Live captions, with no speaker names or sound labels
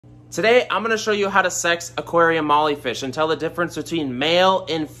Today, I'm going to show you how to sex aquarium mollyfish and tell the difference between male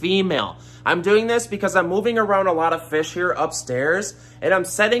and female. I'm doing this because I'm moving around a lot of fish here upstairs, and I'm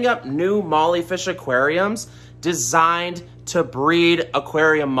setting up new mollyfish aquariums designed to breed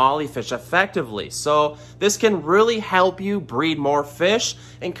aquarium mollyfish effectively. So this can really help you breed more fish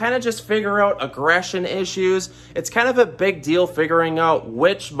and kind of just figure out aggression issues. It's kind of a big deal figuring out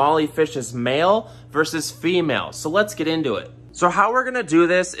which mollyfish is male versus female. So let's get into it. So how we're gonna do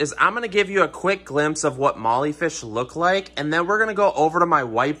this is I'm gonna give you a quick glimpse of what mollyfish look like, and then we're gonna go over to my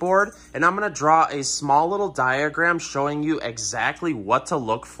whiteboard and I'm gonna draw a small little diagram showing you exactly what to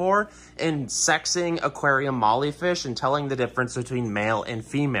look for in sexing aquarium mollyfish and telling the difference between male and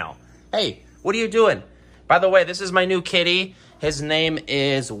female. Hey, what are you doing? By the way, this is my new kitty. His name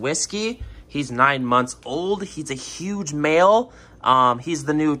is Whiskey. He's 9 months old. He's a huge male. He's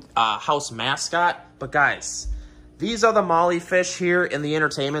the new house mascot. But guys, these are the mollyfish here in the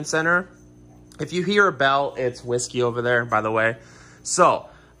entertainment center. If you hear a bell, it's Whiskey over there, by the way. So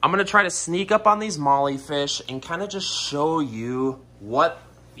I'm gonna try to sneak up on these mollyfish and kind of just show you what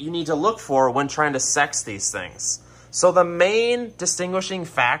you need to look for when trying to sex these things. So the main distinguishing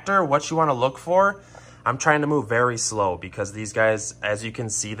factor, what you wanna look for, I'm trying to move very slow because these guys, as you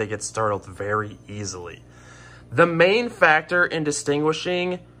can see, they get startled very easily. The main factor in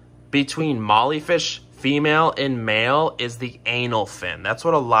distinguishing between mollyfish female and male is the anal fin. That's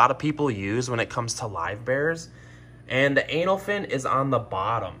what a lot of people use when it comes to live bears. And the anal fin is on the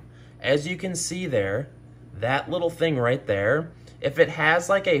bottom. As you can see there, that little thing right there, if it has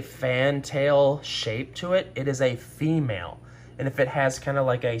like a fantail shape to it, it is a female. And if it has kind of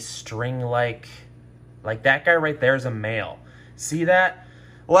like a string like that guy right there is a male. See that?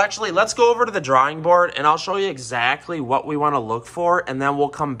 Well, actually, let's go over to the drawing board and I'll show you exactly what we want to look for, and then we'll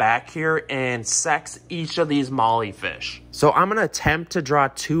come back here and sex each of these mollyfish. So I'm going to attempt to draw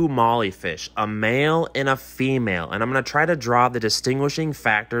two mollyfish, a male and a female, and I'm going to try to draw the distinguishing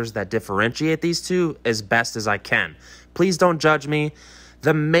factors that differentiate these two as best as I can. Please don't judge me.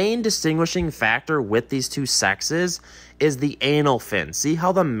 The main distinguishing factor with these two sexes is the anal fin. See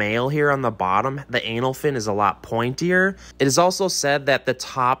how the male here on the bottom, the anal fin is a lot pointier? It is also said that the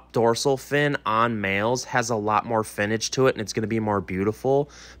top dorsal fin on males has a lot more finnage to it and it's gonna be more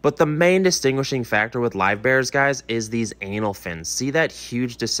beautiful. But the main distinguishing factor with live bears, guys, is these anal fins. See that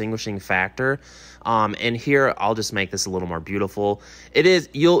huge distinguishing factor? And here, I'll just make this a little more beautiful. It is,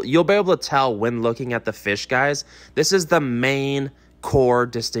 you'll be able to tell when looking at the fish, guys. This is the main core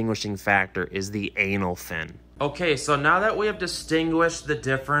distinguishing factor is the anal fin. Okay, so now that we have distinguished the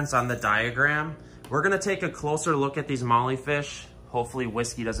difference on the diagram, we're gonna take a closer look at these mollyfish. Hopefully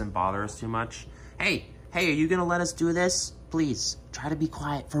Whiskey doesn't bother us too much. Hey, are you gonna let us do this? Please, try to be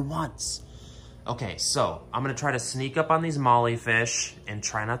quiet for once. Okay, so I'm gonna try to sneak up on these mollyfish and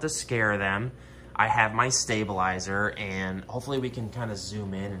try not to scare them. I have my stabilizer and hopefully we can kind of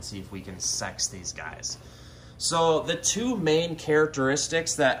zoom in and see if we can sex these guys. So the two main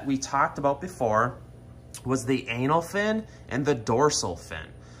characteristics that we talked about before was the anal fin and the dorsal fin.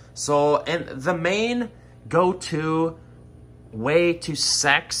 So, and the main go-to way to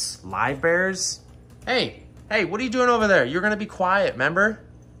sex live bears, hey, what are you doing over there? You're gonna be quiet, remember?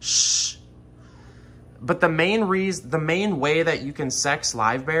 Shh. But the main way that you can sex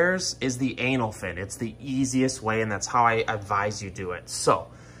live bears is the anal fin. It's the easiest way, and that's how I advise you do it. So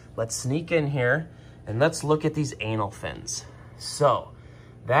let's sneak in here. And let's look at these anal fins. So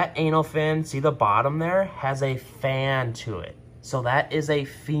that anal fin, see the bottom there, has a fan to it. So that is a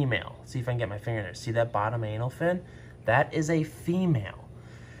female. See if I can get my finger there. See that bottom anal fin? That is a female.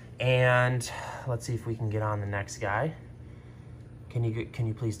 And let's see if we can get on the next guy. Can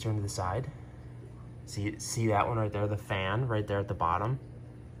you please turn to the side? See that one right there, the fan right there at the bottom?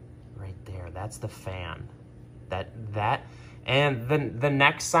 Right there, that's the fan. And then the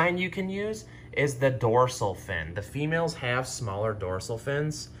next sign you can use is the dorsal fin. The females have smaller dorsal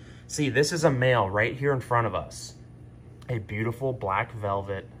fins. See, this is a male right here in front of us. A beautiful black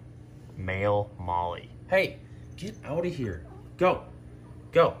velvet male molly. Hey, get out of here. Go.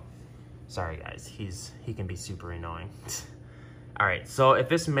 Sorry guys, he can be super annoying. All right, so if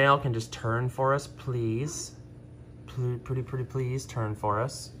this male can just turn for us, please. Pretty please turn for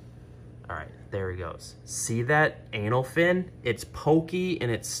us. All right, there he goes. See that anal fin? It's pokey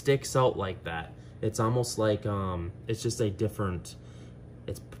and it sticks out like that. It's almost like, it's just a different,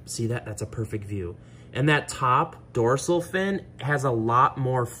 see that? That's a perfect view. And that top dorsal fin has a lot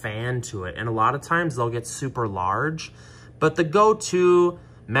more fan to it. And a lot of times they'll get super large, but the go-to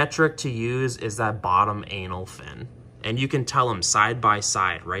metric to use is that bottom anal fin. And you can tell them side by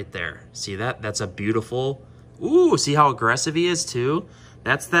side right there. See that? That's a beautiful, ooh, see how aggressive he is too?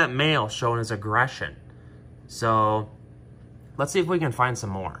 That's that male showing his aggression. So let's see if we can find some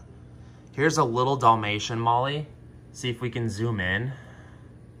more. Here's a little Dalmatian molly. See if we can zoom in.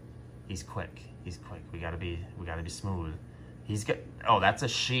 He's quick. He's quick. We gotta be smooth. He's got, oh, that's a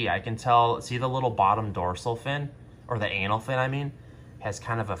she. I can tell. See the little bottom dorsal fin, or the anal fin, I mean, has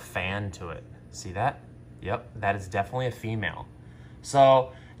kind of a fan to it. See that? Yep, that is definitely a female.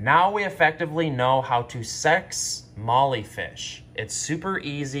 So now we effectively know how to sex molly fish. It's super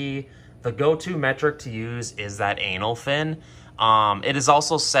easy. The go-to metric to use is that anal fin. It is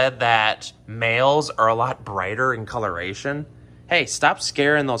also said that males are a lot brighter in coloration. Hey, stop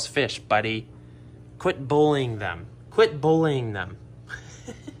scaring those fish, buddy. Quit bullying them. Quit bullying them.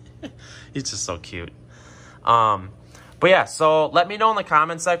 He's just so cute. But yeah, so let me know in the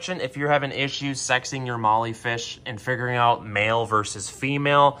comment section if you're having issues sexing your molly fish and figuring out male versus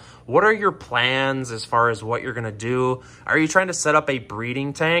female. What are your plans as far as what you're going to do? Are you trying to set up a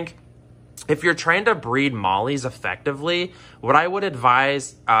breeding tank? If you're trying to breed mollies effectively, what I would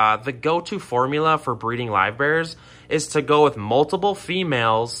advise, the go-to formula for breeding live bears is to go with multiple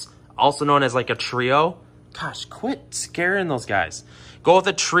females, also known as like a trio. Gosh, quit scaring those guys. Go with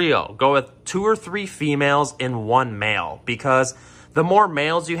a trio. Go with 2 or 3 females and 1 male, because the more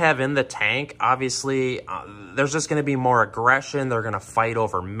males you have in the tank, obviously, there's just going to be more aggression. They're going to fight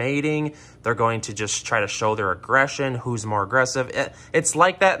over mating. They're going to just try to show their aggression, who's more aggressive. It's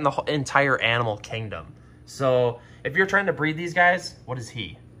like that in the entire animal kingdom. So if you're trying to breed these guys, what is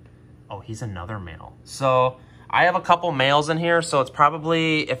he? Oh, he's another male. So I have a couple males in here, so it's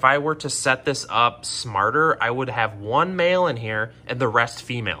probably, if I were to set this up smarter, I would have 1 male in here and the rest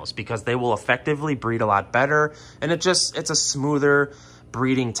females, because they will effectively breed a lot better, and it's a smoother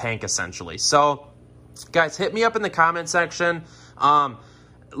breeding tank essentially. So guys, hit me up in the comment section.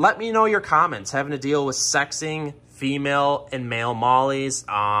 Let me know your comments having to deal with sexing female and male mollies.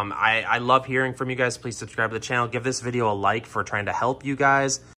 I love hearing from you guys. Please subscribe to the channel. Give this video a like for trying to help you guys.